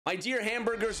My dear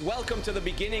Hamburgers, welcome to the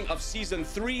beginning of Season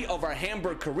 3 of our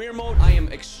Hamburg Career Mode. I am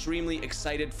extremely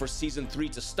excited for Season 3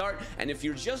 to start, and if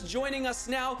you're just joining us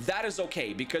now, that is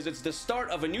okay, because it's the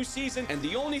start of a new season, and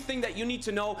the only thing that you need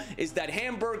to know is that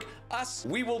Hamburg,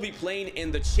 we will be playing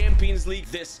in the Champions League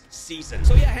this season.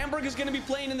 So yeah, Hamburg is going to be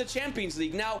playing in the Champions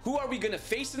League. Now, who are we going to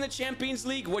face in the Champions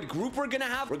League? What group we're going to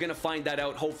have? We're going to find that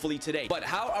out hopefully today. But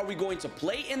how are we going to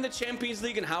play in the Champions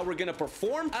League and how we're going to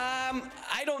perform?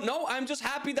 I don't know. I'm just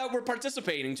happy that we're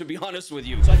participating, to be honest with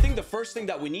you. So I think the first thing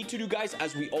that we need to do, guys,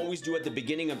 as we always do at the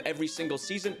beginning of every single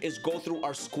season, is go through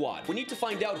our squad. We need to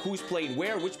find out who's playing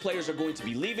where, which players are going to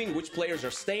be leaving, which players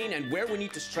are staying, and where we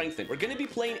need to strengthen. We're going to be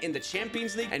playing in the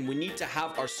Champions League, and we need to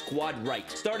have our squad right.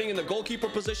 Starting in the goalkeeper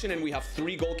position, and we have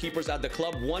 3 goalkeepers at the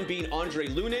club, one being Andre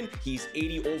Lunin. He's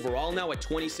 80 overall now at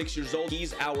 26 years old.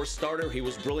 He's our starter. He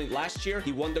was brilliant last year.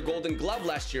 He won the Golden Glove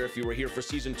last year if you were here for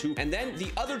Season 2. And then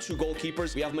the other 2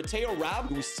 goalkeepers, we have Matteo Rab,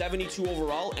 who is 72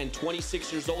 overall and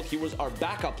 26 years old. He was our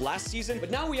backup last season.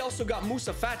 But now we also got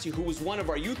Moussa Fati, who was one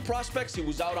of our youth prospects. He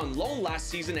was out on loan last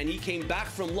season, and he came back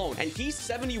from loan, and he's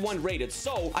 71 rated.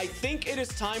 So I think it is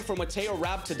time for Matteo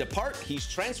Rab to depart. He's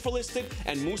transfer listed,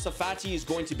 and Moussa Fati is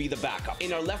going to be the backup.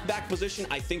 In our left back position,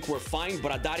 I think we're fine.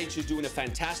 Bradaric is doing a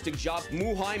fantastic job.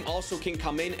 Muheim also can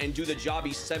come in and do the job.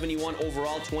 He's 71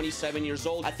 overall, 27 years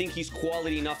old. I think he's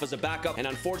quality enough as a backup. And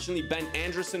unfortunately, Ben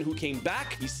Anderson, who came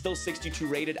back, he's still 62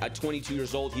 rated at 22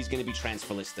 years old. He's going to be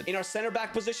transfer listed. In our center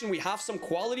back position, we have some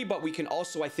quality, but we can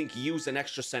also, I think, use an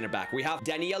extra center back. We have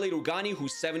Daniele Rugani,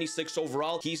 who's 76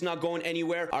 overall. He's not going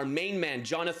anywhere. Our main man,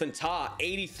 Jonathan Tah,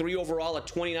 83 overall at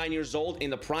 29 years old, in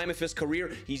the prime of his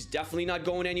career. He's definitely not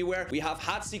going anywhere. We have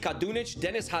Hatzi Kadunic,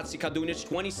 Dennis Hatzi Kadunic,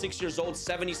 26 years old,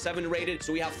 77 rated.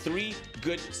 So we have 3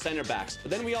 good center backs.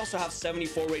 But then we also have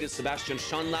 74 rated Sebastian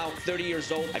Schonlau, 30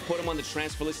 years old. I put him on the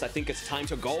transfer list. I think it's time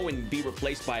to go and be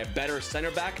replaced by a better center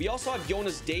back. We also have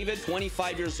Jonas David,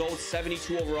 25 years old,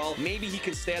 72 overall. Maybe he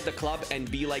can stay at the club and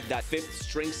be like that 5th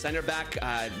string center back,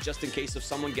 just in case if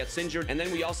someone gets injured. And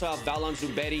then we also have Valan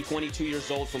Zumberi, 22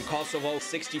 years old, from Kosovo,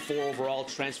 64 overall,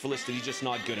 transfer listed. He's just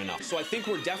not good enough. So I think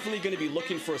we're definitely going to be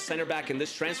looking for a center back in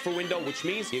this transfer window, which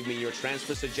means give me your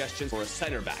transfer suggestions for a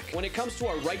center back. When it comes to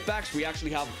our right backs, we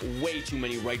actually have way too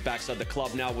many right backs at the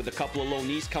club now, with a couple of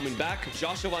loanees coming back.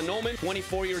 Joshua Noman,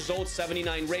 24 years old,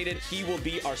 79 rated. He will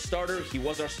be our starter. He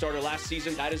was our starter last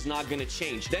season. That is not going to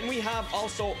change. Then we have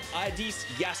also Adis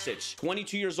Jasic,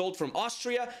 22 years old, from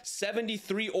Austria,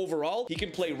 73 overall. He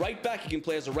can play right back. He can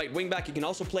play as a right wing back. He can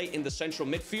also play in the central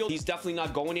midfield. He's definitely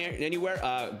not going anywhere.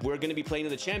 We're going to be playing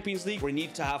in the Champions League. We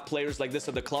need to have players like this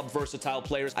at the club, versatile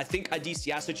players. I think Adis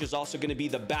Jasic is also going to be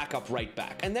the backup right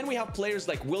back. And then we have players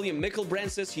like William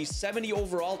Mickelbrancis. He's 70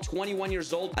 overall, 21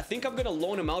 years old. I think I'm going to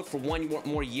loan him out for 1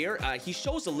 more year. He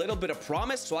shows a little bit of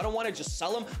promise, so I don't want to just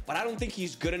sell him, but I don't think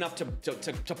he's good enough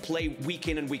to play week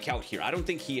in and week out here. I don't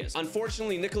think he is.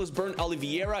 Unfortunately, Nicholas Bern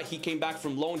Oliveira, he came back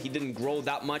from loan. He didn't grow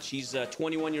that much. He's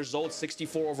 21 years old,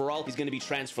 64 overall. He's going to be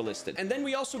transfer listed. And then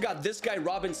we also got this guy,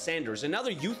 Robin Sanders,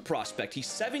 another youth prospect. He's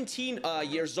 17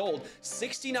 years old,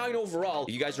 69 overall.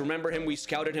 You guys remember him? We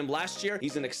scouted him last year.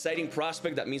 He's an exciting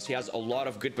prospect. That means he has a lot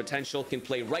of good potential. Can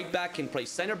play right back, can play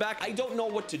center back. I don't know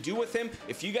what to do with him.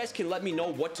 If you guys can let me know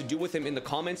what to do with him in the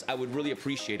comments, I would really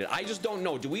appreciate it. I just don't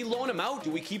know. Do we loan him out?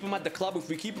 Do we keep him at the club? If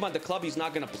we keep him at the club, he's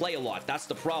not going to play a lot. That's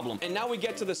the problem. And now we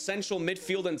get to the central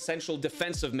midfield and central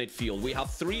defensive midfield. We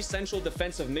have 3 central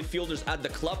defensive midfielders at the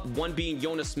club, one being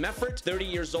Jonas Meffert, 30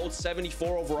 years old,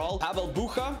 74 overall. Pavel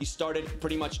Bucha, he started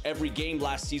pretty much every game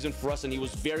last season for us, and he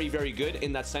was very, very good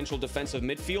in that central defensive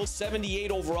midfield.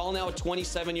 78 overall now at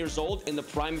 27 years old, in the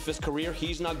prime of his career.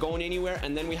 He's not going anywhere.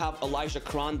 And then we have Elijah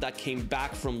Kron that came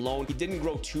back from loan. He didn't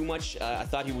grow too much. I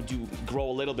thought he would grow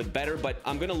a little bit better, but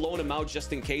I'm going to loan him out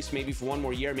just in case, maybe for 1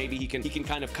 more year. Maybe he can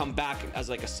kind of come back as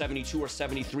like a 72 or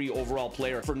 73 overall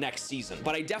player for next season.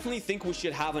 But I definitely think we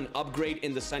should have an upgrade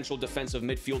in the central defensive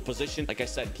midfield position. Like I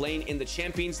said, playing in the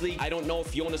Champions League, I don't know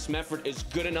if Jonas Meffert is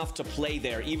good enough to play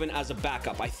there, even as a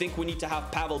backup. I think we need to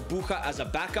have Pavel Bucha as a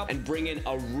backup and bring in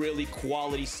a really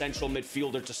quality central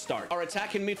midfielder to start. Our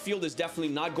attacking midfield is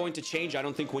definitely not going to change. I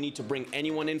don't think we need to bring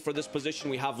anyone in for this position.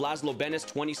 We have Laszlo Benes,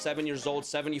 27 years old,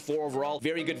 74 overall.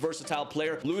 Very good, versatile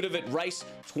player. Ludovic Rice,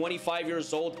 25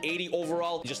 years old, 80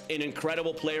 overall. Just an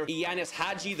incredible player. Ianis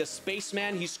Hadji, the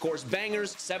spaceman. He scores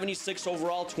bangers. 76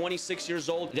 overall, 26 years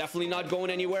old. Definitely not going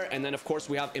anywhere. And then, of course,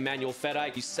 we have Emmanuel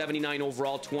Ferai. He's 79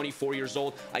 overall, 24 years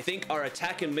old. I think our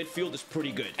attack and midfield is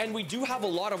pretty good. And we do have a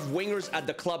lot of wingers at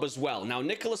the club as well. Now,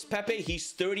 Nicolas Pepe,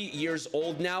 he's 30 years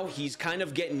old now. He's kind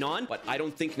of getting on, but I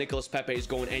don't think Nicolas Pepe is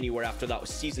going anywhere after that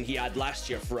season he had last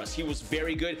year for us. He was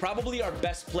very good. Probably our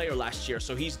best player last year,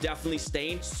 so he's definitely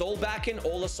staying.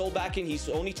 Ola Solbakken, he's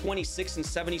only 26 and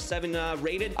 77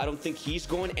 rated. I don't think he's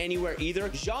going anywhere either.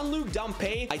 Jean-Luc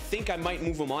Dampé, I think I might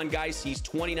move him on, guys. He's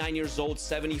 29 years old,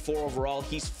 74 overall.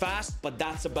 He's fast, but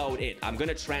that's about it. I'm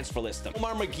gonna transfer list him.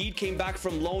 Omar Magid came back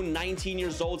from loan, 19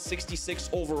 years old, 66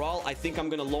 overall. I think I'm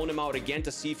gonna loan him out again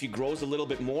to see if he grows a little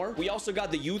bit more. We also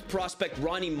got the youth prospect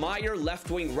Ronnie Meyer, left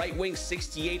wing, right wing,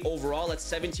 68 overall at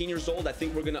 17 years old. I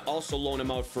think we're gonna also loan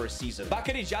him out for a season.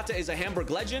 Bakary Jatta is a Hamburg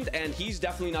legend, and he's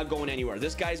definitely not going anywhere.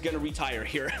 This guy's gonna retire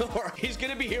here, or he's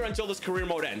gonna be here until this career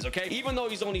mode ends, okay? Even though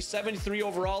he's only 73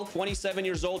 overall, 27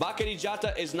 years old, Bakary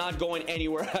Jatta is not going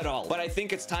anywhere at all. But I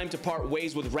think it's time to part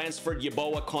ways with Ransford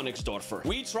Yeboah Königsdorfer.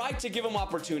 We tried to give him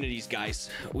opportunities, guys.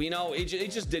 We know it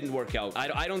just didn't work out.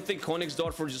 I don't think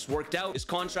Königsdorfer just worked out. His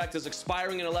contract is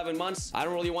expiring in 11 months. I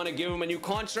don't really want to give him a new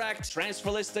contract.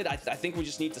 Transfer listed. I think we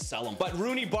just need to sell him. But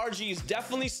Rooney Bargi is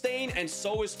definitely staying, and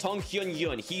so is Tong Hyun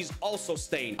Yun. He's also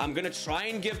staying. I'm gonna try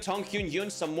and give Tong Hyun Yun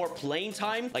some more playing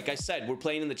time. Like I said, we're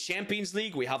playing in the Champions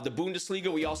League. We have the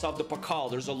Bundesliga. We also have the Pokal.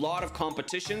 There's a lot of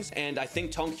competitions, and I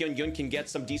think Tong Hyun Yun can get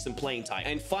some decent playing time.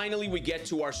 And finally, we get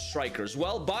to our strikers.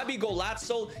 Well, Bobby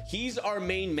Golatzl, he's our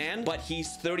main man, but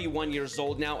he's 31 years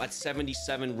old now at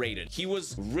 77 rated. He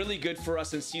was really good for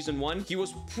us in season 1. He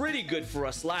was pretty good for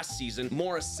us last season.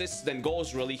 More assists than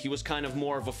goals, really. He was kind of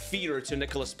more of a feeder to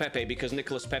Nicolas Pepe because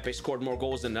Nicolas Pepe scored more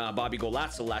goals than Bobby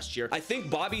Golatzl last year. I think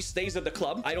Bobby stays at the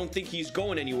club. I don't think he's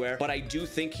going anywhere, but I do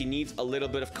think he needs a little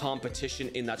bit of competition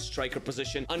in that striker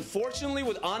position. Unfortunately,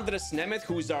 with Andres Nemeth,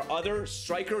 who is our other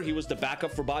striker, he was the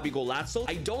backup for Bobby Golatzl.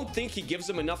 I don't think he gives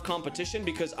him enough competition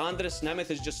because Andres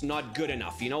Nemeth is just not good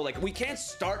enough. You know, like, we can't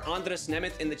start Andres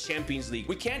Nemeth in the Champions League.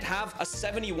 We can't have a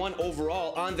 71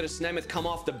 overall Andres Nemeth come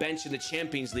off the bench in the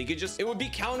Champions League. It would be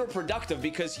counterproductive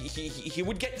because he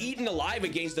would get eaten alive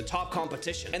against the top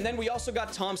competition. And then we also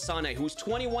got Tom Sane, who's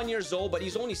 21 years old, but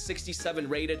he's only 67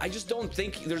 rated. I just don't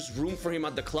think there's room for him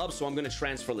at the club, so I'm going to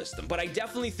transfer list him. But I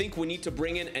definitely think we need to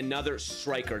bring in another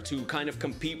striker to kind of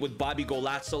compete with Bobby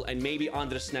Golatzl and maybe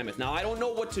Andres Nemeth. Now, I don't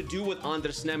know what to do with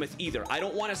Andres Nemeth either. I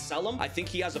don't want to sell him. I think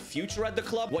he has a future at the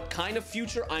club. What kind of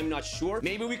future? I'm not sure.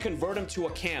 Maybe we convert him to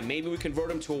a cam. Maybe we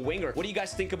convert him to a winger. What do you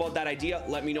guys think about that idea?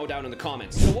 Let me know down in the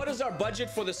comments. So what is our budget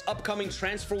for this upcoming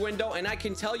transfer window? And I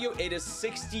can tell you it is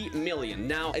 60 million.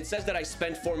 Now, it says that I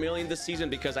spent 4 million this season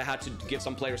because I had to give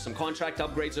some players some contract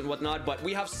upgrades and whatnot, but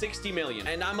we have 60 million.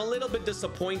 And I'm a little bit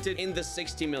disappointed in the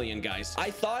 60 million, guys.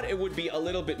 I thought it would be a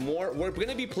little bit more. We're going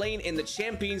to be playing in the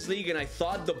Champions League, and I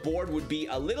thought the board would be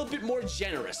a little bit more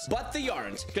generous, but they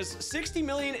aren't, because 60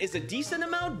 million is a decent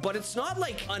amount, but it's not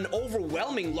like an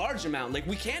overwhelming large amount. Like,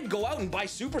 we can't go out and buy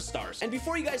superstars. And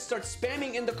before you guys start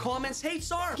spamming in the comments, hey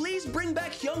Tsar, please bring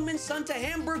back Heung-min Son to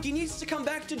Hamburg. He needs to come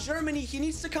back to Germany. He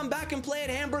needs to come back and play at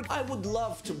Hamburg. I would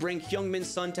love to bring Heung-min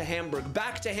Son to Hamburg,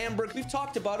 back to Hamburg. We've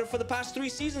talked about it for the past 3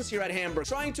 seasons here at Hamburg,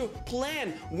 trying to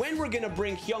plan when we're gonna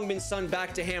bring Heung-min Son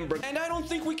back to Hamburg. And I don't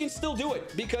think we can still do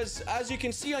it, because as you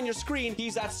can see on your screen,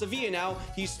 he's at Sevilla now.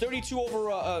 He's 32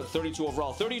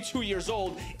 overall, 32 years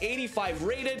old, 85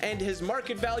 rated, and his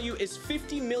market value is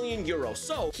 50 million euros.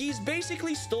 So he's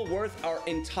basically still worth our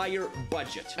entire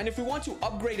budget. And if we want to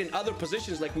upgrade in other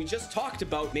positions like we just talked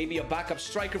about, maybe a backup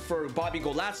striker for Bobby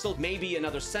Golatzl, maybe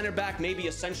another center back, maybe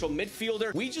a central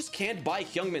midfielder, we just can't buy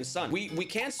Heung-min Son. We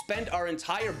can't spend our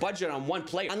entire budget on one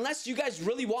player unless you guys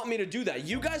really want me to do that.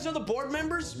 You guys are the board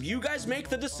members. You guys make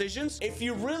the decisions. If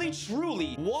you really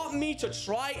truly want me to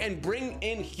try and bring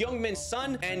in Heung-min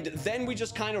Son and then we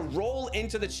just kind of roll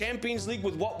into the Champions League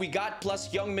with what we got plus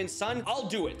Heung-min Son, I'll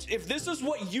do it. If this is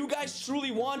what you guys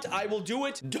truly want, I will do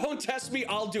it. Don't test me,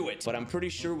 I'll do it. But I'm pretty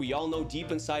sure we all know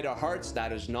deep inside our hearts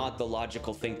that is not the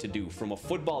logical thing to do. From a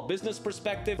football business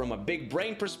perspective, from a big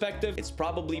brain perspective, it's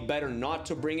probably better not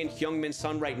to bring in Heung-min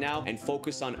Son right now and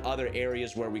focus on other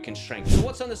areas where we can strengthen. So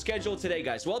what's on the schedule today,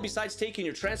 guys? Well, besides taking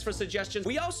your transfer suggestions,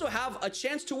 we also have a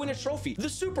chance to win a trophy, the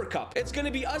Super Cup. It's going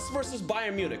to be us versus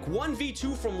Bayern Munich,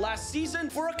 1v2 from last season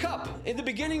for a cup in the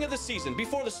beginning of the season,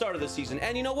 before the start of the season.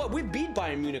 And you know what? We beat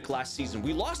Bayern Munich last season.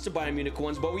 We lost to Bayern Munich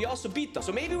once, but we also beat them.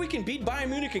 So maybe we can beat Bayern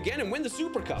Munich again and win the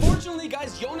Super Cup. Fortunately,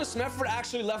 guys, Jonas Meffert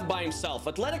actually left by himself.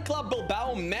 Athletic Club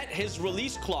Bilbao met his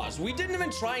release clause. We didn't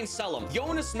even try and sell him.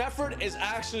 Jonas Meffert is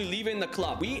actually leaving the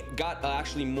club. We got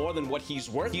actually more than what he's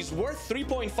worth. He's worth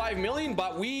 3.5 million,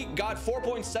 but we got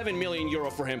 4.7 million euro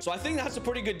for him. So I think that's a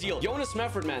pretty good deal. Jonas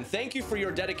Meffert, man, thank you for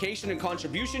your dedication and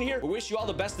contribution here. We wish you all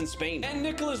the best in Spain. And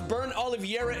Nicolas Bern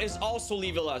Oliveira is also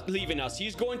leaving us.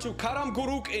 He's going to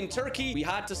Karagümrük in Turkey. We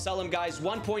had to sell him, guys.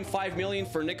 1.5 million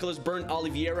for Nicolas Bern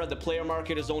Oliveira. The player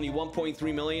market is only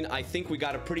 1.3 million. I think we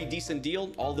got a pretty decent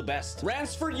deal. All the best.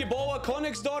 Ransford Yeboah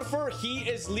Königsdorfer, he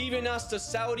is leaving us to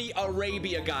Saudi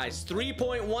Arabia, Cracovia, guys.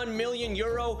 3.1 million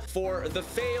euro for the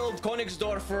failed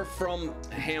Königsdorfer from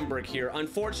Hamburg here.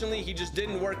 Unfortunately, he just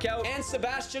didn't work out. And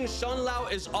Sebastian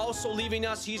Schonlau is also leaving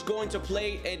us. He's going to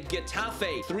play at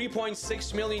Getafe.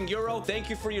 3.6 million euro. Thank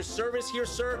you for your service here,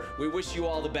 sir. We wish you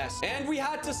all the best. And we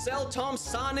had to sell Tom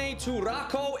Sane to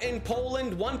Rakow in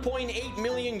Poland. 1.8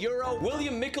 million euro.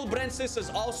 William Mikkelbrensis has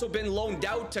also been loaned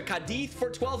out to Cadiz for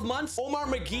 12 months. Omar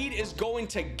Magid is going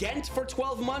to Ghent for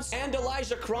 12 months. And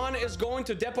Elijah Kron is going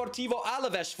to Deportivo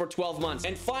Alaves for 12 months.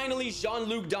 And finally,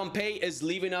 Jean-Luc Dampé is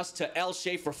leaving us to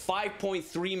Elche for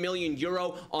 5.3 million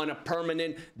euro on a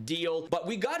permanent deal. But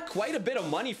we got quite a bit of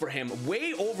money for him,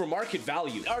 way over market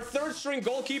value. Our third string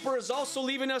goalkeeper is also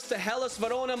leaving us to Hellas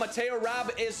Verona. Matteo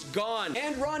Rab is gone.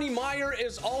 And Ronnie Meyer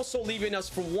is also leaving us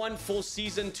for one full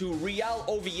season to Real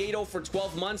Oviedo for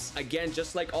 12 months. Again,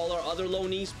 just like all our other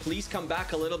loanees, please come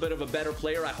back a little bit of a better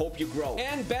player. I hope you grow.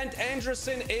 And Bent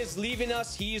Anderson is leaving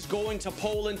us. He's going to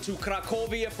Poland to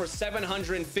Cracovia for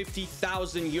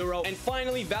 750,000 euro. And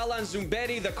finally, Valan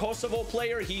Zumberi, the Kosovo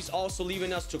player, he's also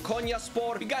leaving us to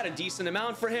Konyaspor. We got a decent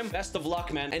amount for him. Best of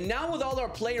luck, man. And now with all our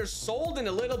players sold and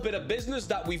a little bit of business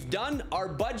that we've done, our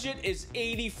budget is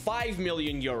 85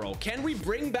 million euro. Can we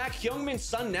bring back Heung-min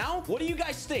Son now? What do you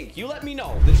guys think? You let me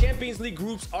know. The Champions League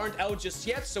groups aren't out just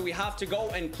yet, so we have to go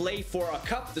and play for a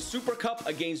cup, the Super Cup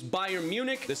against Bayern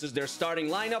Munich. This is their starting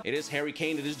lineup. It is Harry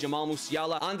Kane, it is Jamal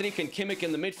Musiala, Andrik and Kimmich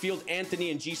in the midfield,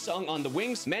 Anthony and Ji-Sung on the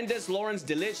wings, Mendes, Lawrence,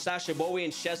 Delic, Sasha Bowie,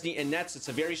 and Szczesny in nets. It's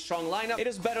a very strong lineup. It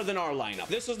is better than our lineup.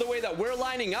 This is the way that we're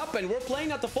lining up, and we're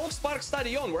playing at the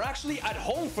Volksparkstadion. We're actually at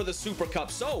home for the Super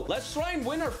Cup, so let's try and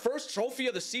win our first trophy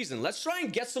of the season. Let's try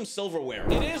and get some silverware.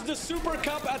 It is the Super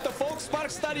Cup at the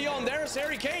Volksparkstadion. There's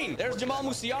Harry Kane. There's Jamal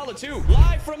Musiala too.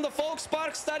 Live from the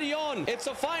Volksparkstadion. It's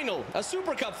a final, a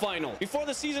Super Cup final, before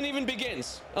the season even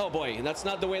begins. Oh boy, that's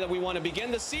not the way that we want to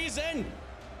begin the season.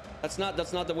 That's not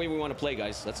the way we want to play,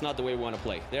 guys. That's not the way we want to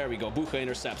play. There we go. Bucha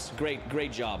intercepts.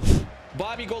 Great job.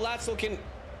 Bobby Golatzl can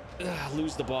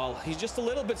lose the ball. He's just a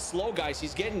little bit slow, guys.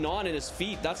 He's getting on in his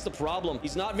feet. That's the problem.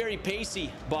 He's not very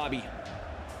pacey, Bobby.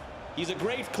 He's a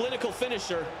great clinical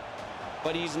finisher,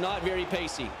 but he's not very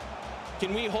pacey.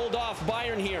 Can we hold off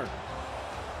Bayern here?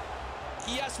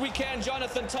 Yes, we can.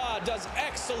 Jonathan Tah does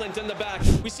excellent in the back.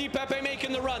 We see Pepe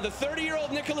making the run. The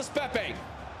 30-year-old Nicolas Pepe.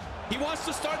 He wants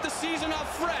to start the season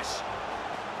off fresh.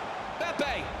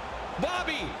 Pepe.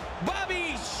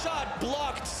 Bobby. Shot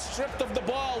blocked. Stripped of the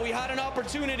ball. We had an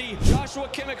opportunity. Joshua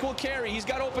Kimmich will carry. He's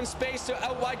got open space to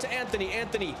out wide to Anthony.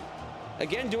 Anthony.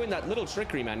 Again, doing that little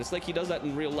trickery, man. It's like he does that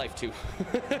in real life, too.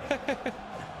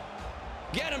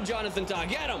 Get him, Jonathan Tah.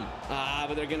 Get him. Ah,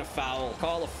 but they're going to foul.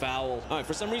 Call a foul. All right,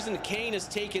 for some reason, Kane has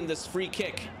taken this free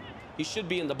kick. He should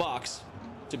be in the box,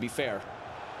 to be fair.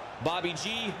 Bobby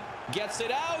G gets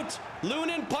it out.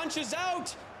 Lunin punches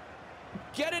out.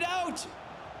 Get it out.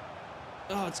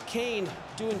 Oh, it's Kane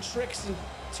doing tricks and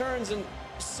turns, and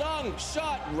Sung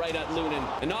shot right at Lunin.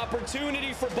 An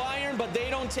opportunity for Bayern, but they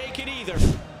don't take it either.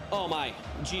 Oh my,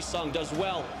 Ji-Sung does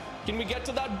well. Can we get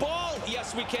to that ball?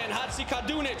 Yes, we can. Hatzi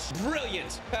Kadunic.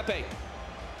 Brilliant. Pepe.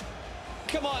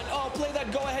 Come on. Oh, play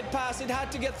that go-ahead pass. It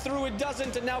had to get through. It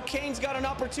doesn't. And now Kane's got an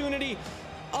opportunity.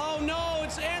 Oh, no.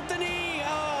 It's Anthony.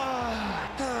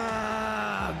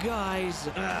 Guys.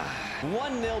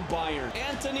 1-0 Bayern.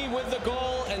 Anthony with the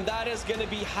goal, and that is going to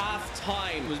be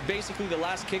half-time. It was basically the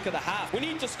last kick of the half. We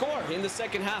need to score in the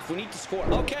second half. We need to score.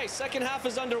 Okay, second half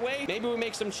is underway. Maybe we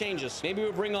make some changes. Maybe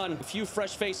we bring on a few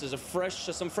fresh faces,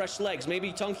 some fresh legs.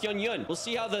 Maybe Tung Hyun Yun. We'll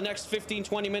see how the next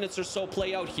 15-20 minutes or so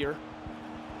play out here.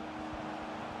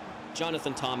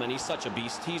 Jonathan Tah, he's such a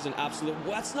beast. He's an absolute...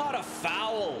 That's not a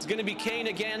foul. It's going to be Kane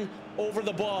again over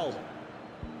the ball.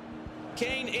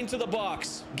 Kane into the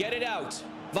box. Get it out.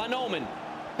 Van Omen.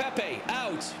 Pepe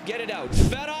out. Get it out.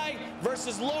 Verai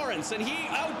versus Lawrence, and he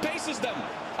outpaces them.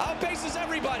 Outpaces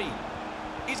everybody.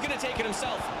 He's going to take it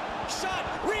himself. Shot.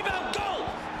 Rebound. Goal.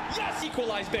 Yes.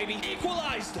 Equalized, baby.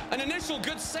 Equalized. An initial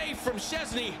good save from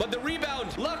Szczesny, but the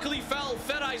rebound luckily fell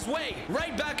Ferai's way.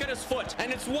 Right back at his foot.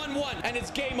 And it's 1-1. And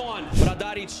it's game on.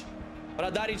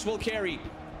 Bradaric will carry.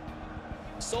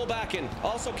 Solbakken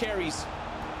also carries.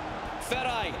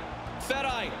 Ferai.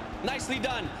 Nicely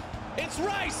done. It's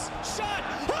Rice. Shot.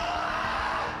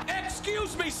 Ah!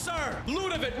 Excuse me, sir.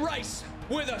 Ludovic Rice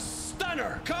with a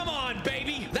stunner. Come on,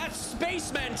 baby. That's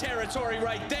spaceman territory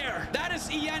right there. That is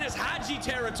Ianis Hadji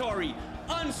territory.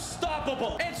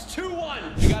 Unstoppable. It's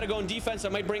 2-1. You got to go in defense. I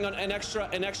might bring on an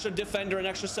extra defender, an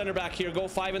extra center back here. Go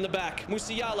 5 in the back.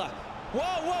 Musiala.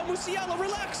 Whoa, Musiala.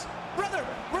 Relax. Brother,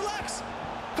 relax.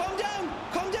 Calm down.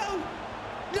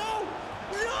 No.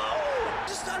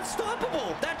 Just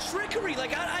unstoppable. That trickery,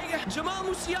 like Jamal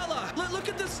Musiala. Look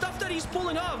at the stuff that he's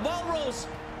pulling off. Ball rolls,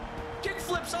 kick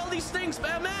flips, all these things.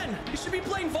 Man, you should be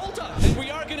playing Volta. And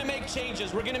we are gonna make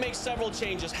changes. We're gonna make several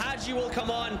changes. Hadji will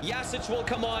come on, Yasic will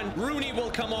come on, Rooney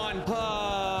will come on.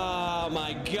 Oh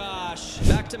my gosh.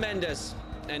 Back to Mendes,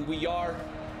 and we are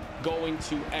going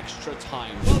to extra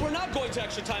time. Well, we're not going to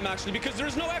extra time actually, because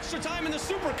there's no extra time in the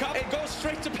Super Cup. It goes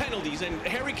straight to penalties and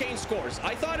Harry Kane scores.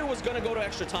 I thought it was going to go to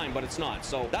extra time, but it's not.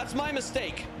 So that's my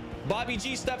mistake. Bobby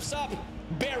G steps up,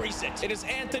 buries it. It is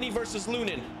Anthony versus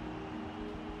Lunin.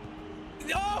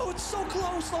 Oh, it's so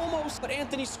close almost. But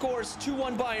Anthony scores.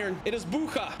 2-1 Bayern. It is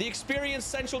Bucha, the experienced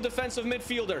central defensive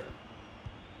midfielder.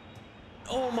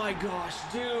 Oh my gosh,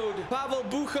 dude. Pavel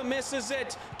Bucha misses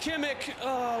it. Kimmich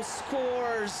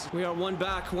scores. We are one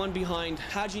back, one behind.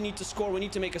 Hadji need to score. We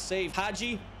need to make a save.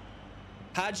 Hadji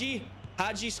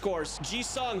scores.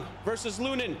 Ji-Sung versus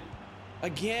Lunin.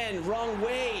 Again, wrong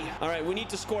way. All right, we need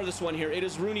to score this one here. It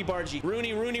is Rooney Bargi.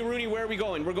 Rooney. Where are we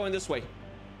going? We're going this way.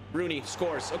 Rooney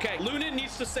scores. Okay, Lunin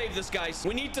needs to save this, guys.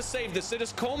 We need to save this. It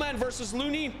is Coman versus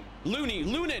Lunin.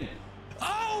 Lunin.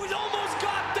 Oh, it almost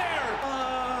got there.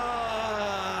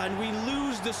 And we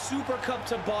lose the Super Cup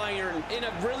to Bayern in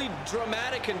a really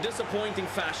dramatic and disappointing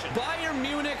fashion. Bayern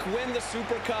Munich win the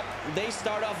Super Cup. They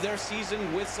start off their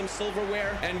season with some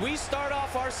silverware, and we start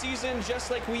off our season just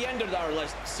like we ended our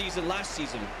last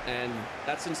season, and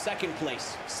that's in second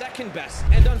place, second best.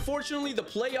 And unfortunately, the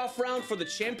playoff round for the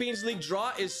Champions League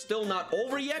draw is still not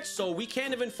over yet, so we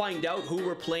can't even find out who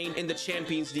we're playing in the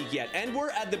Champions League yet. And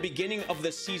we're at the beginning of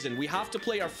the season. We have to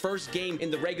play our first game in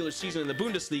the regular season in the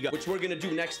Bundesliga, which we're gonna do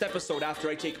next episode after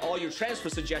I take all your transfer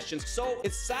suggestions. So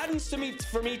it saddens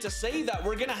for me to say that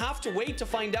we're gonna have to wait to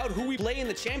find out who we play in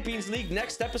the Champions League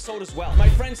next episode as well. My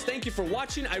friends, thank you for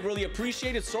watching. I really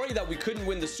appreciate it. Sorry that we couldn't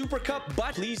win the Super Cup,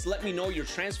 but please let me know your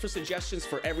transfer suggestions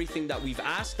for everything that we've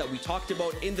asked, that we talked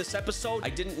about in this episode. I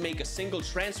didn't make a single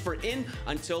transfer in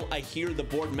until I hear the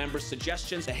board members'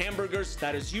 suggestions. The Hamburgers,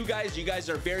 that is you guys. You guys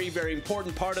are a very, very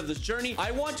important part of this journey.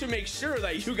 I want to make sure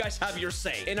that you guys have your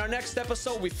say. In our next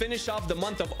episode, we finish off the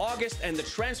month of August and the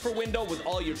transfer window with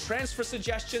all your transfer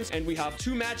suggestions, and we have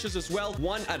 2 matches as well,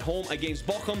 one at home against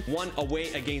Bochum, one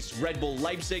away against Red Bull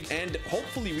Leipzig, and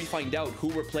hopefully we find out who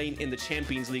we're playing in the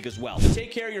Champions League as well.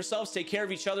 Take care of yourselves, take care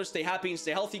of each other, stay happy and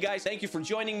stay healthy, guys. Thank you for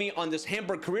joining me on this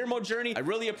Hamburg career mode journey. I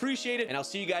really appreciate it, and I'll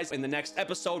see you guys in the next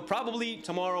episode, probably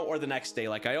tomorrow or the next day.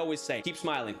 Like I always say, keep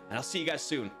smiling, and I'll see you guys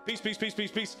soon.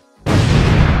 Peace.